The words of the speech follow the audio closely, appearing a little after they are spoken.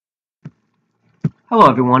Hello,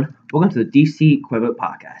 everyone. Welcome to the DC Quiver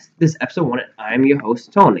Podcast. This is episode 1, and I am your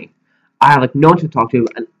host, Tony. I have no one to talk to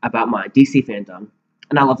about my DC fandom,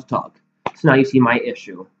 and I love to talk. So now you see my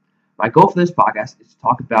issue. My goal for this podcast is to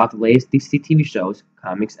talk about the latest DC TV shows,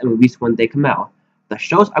 comics, and movies when they come out. The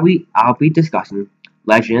shows I'll be discussing: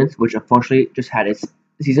 Legends, which unfortunately just had its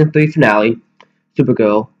season 3 finale,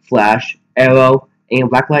 Supergirl, Flash, Arrow, and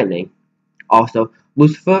Black Lightning. Also,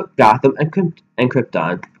 Lucifer, Gotham, and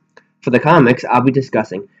Krypton. For the comics, I'll be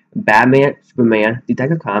discussing Batman, Superman,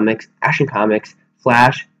 Detective Comics, Action Comics,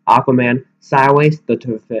 Flash, Aquaman, Sideways, The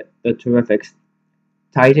Terrifics,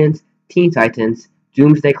 Titans, Teen Titans,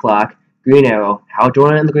 Doomsday Clock, Green Arrow, Hal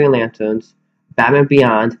Jordan and the Green Lanterns, Batman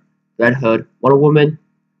Beyond, Red Hood, Wonder Woman,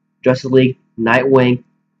 Justice League, Nightwing,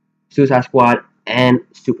 Suicide Squad, and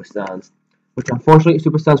Super Sons, which unfortunately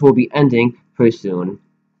Super Sons will be ending pretty soon.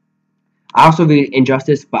 I also read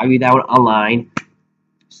Injustice, but I read that one online.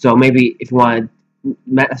 So maybe if you want to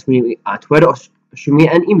message me on Twitter or shoot me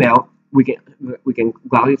an email, we can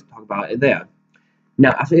gladly talk about it there.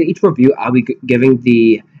 Now, after each review, I'll be giving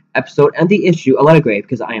the episode and the issue a letter grade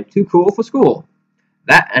because I am too cool for school.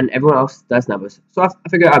 That and everyone else does numbers, so I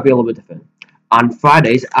figured I'd be a little bit different. On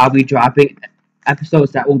Fridays, I'll be dropping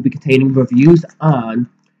episodes that will be containing reviews on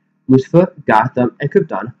Lucifer, Gotham, and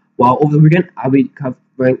Krypton. While over the weekend, I'll be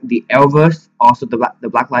covering the Arrowverse, also the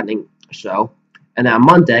Black Lightning show. And then on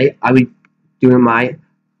Monday, I'll be doing my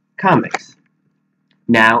comics.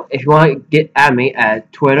 Now, if you want to get at me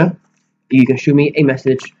at Twitter, you can shoot me a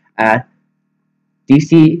message at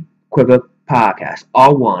DC Quiver Podcast,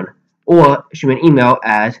 all one, or shoot me an email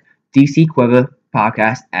at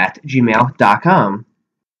dcquiverpodcast@gmail.com.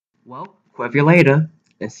 Well, quiver you later,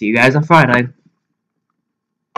 and see you guys on Friday.